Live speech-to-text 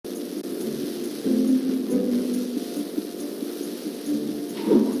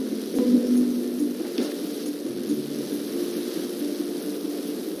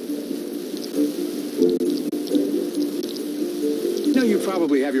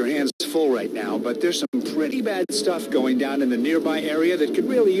probably have your hands full right now, but there's some pretty bad stuff going down in the nearby area that could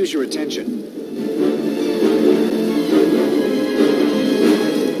really use your attention.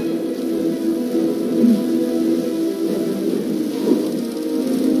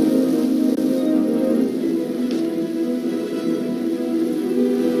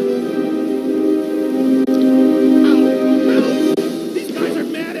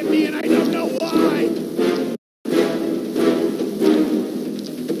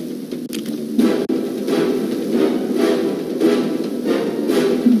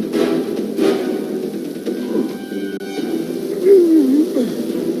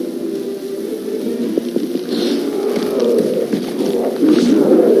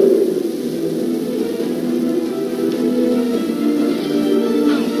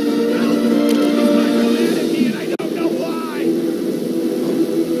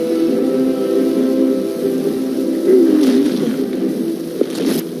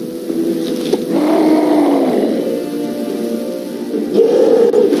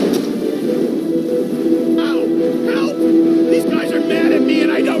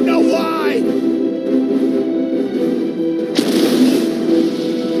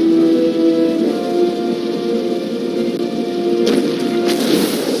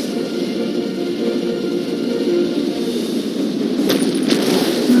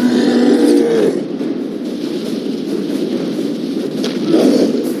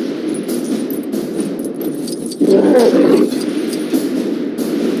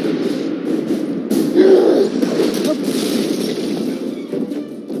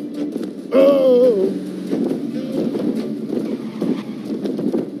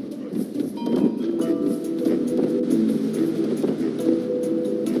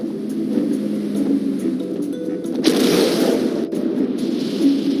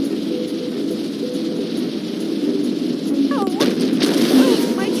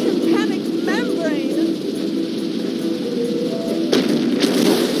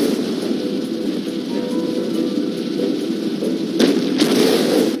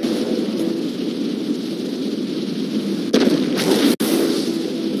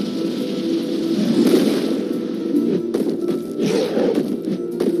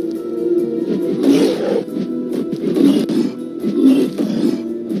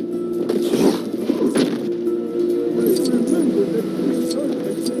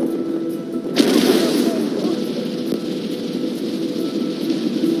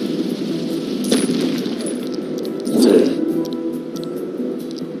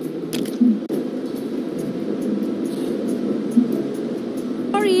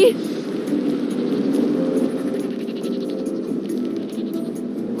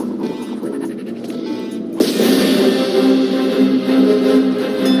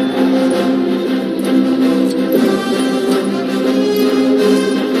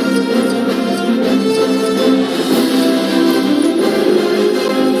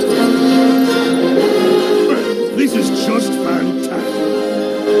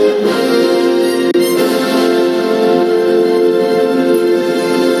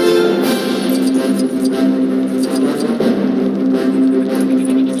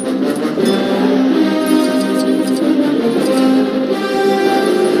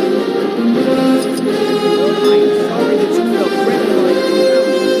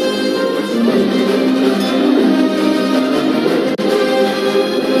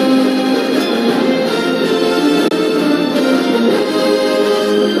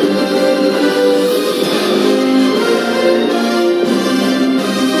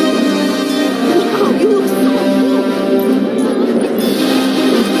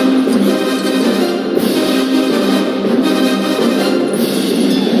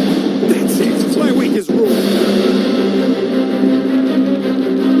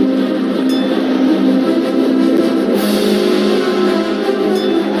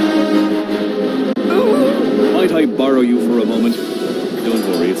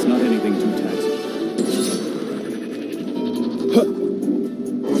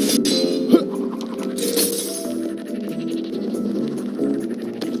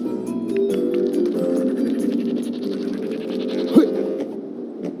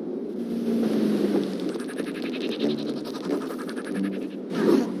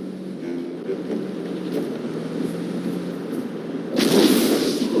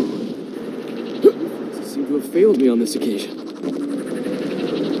 Failed me on this occasion.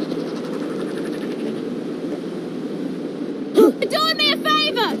 You're doing me a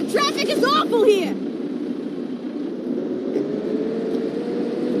favor! The traffic is awful here!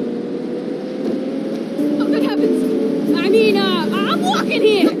 Oh, good heavens! I mean, I'm walking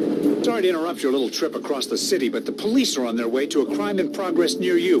here! Sorry to interrupt. interrupt your little trip across the city, but the police are on their way to a crime in progress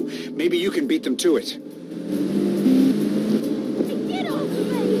near you. Maybe you can beat them to it. Get off of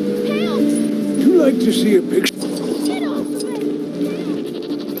me! Help! Would you like to see a picture? Get off of me!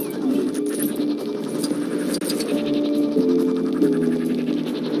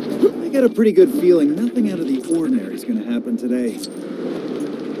 I got a pretty good feeling nothing out of the ordinary is going to happen today.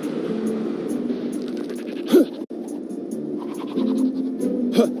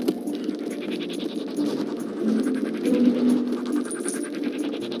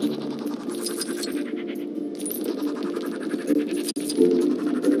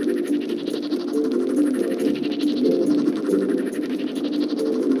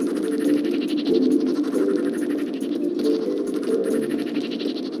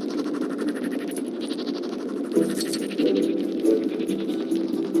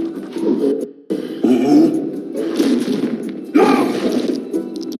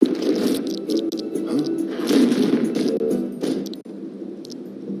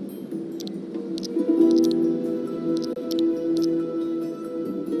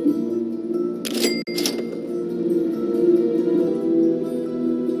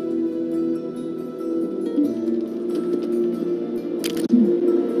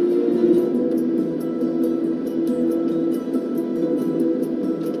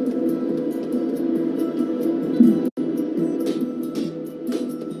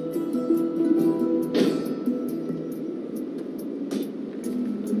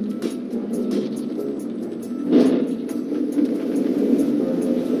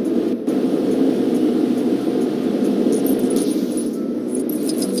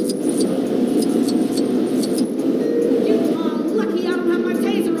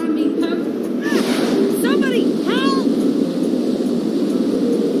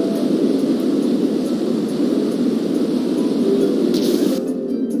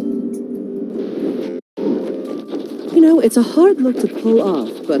 You know, it's a hard look to pull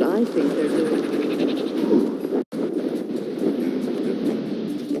off, but I think they're doing...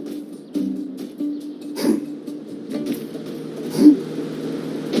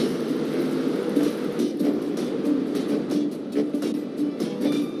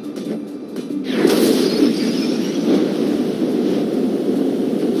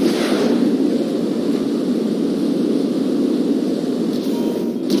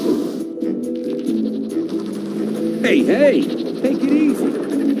 Hey, take it easy.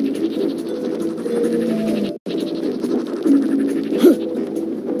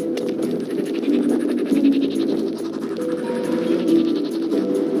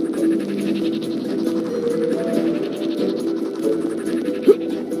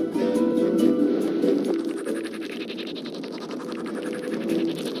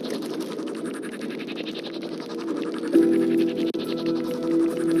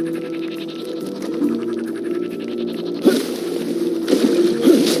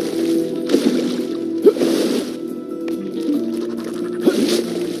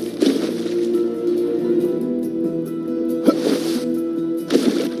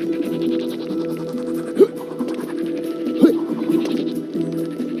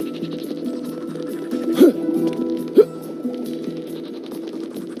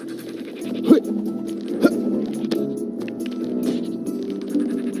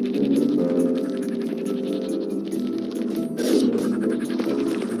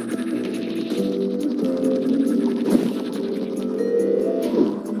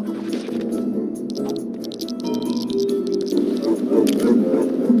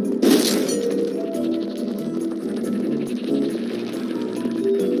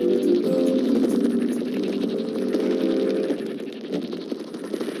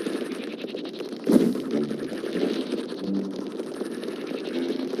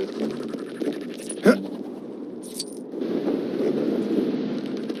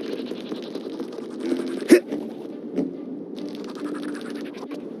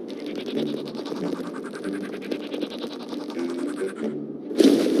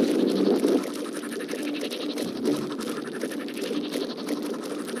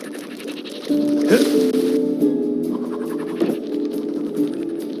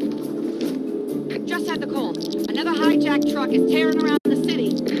 Just had the call. Another hijacked truck is tearing around the city.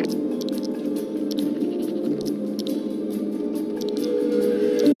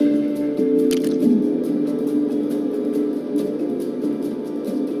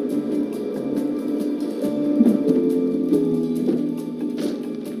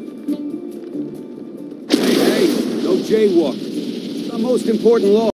 Hey, no jaywalking. It's the most important law.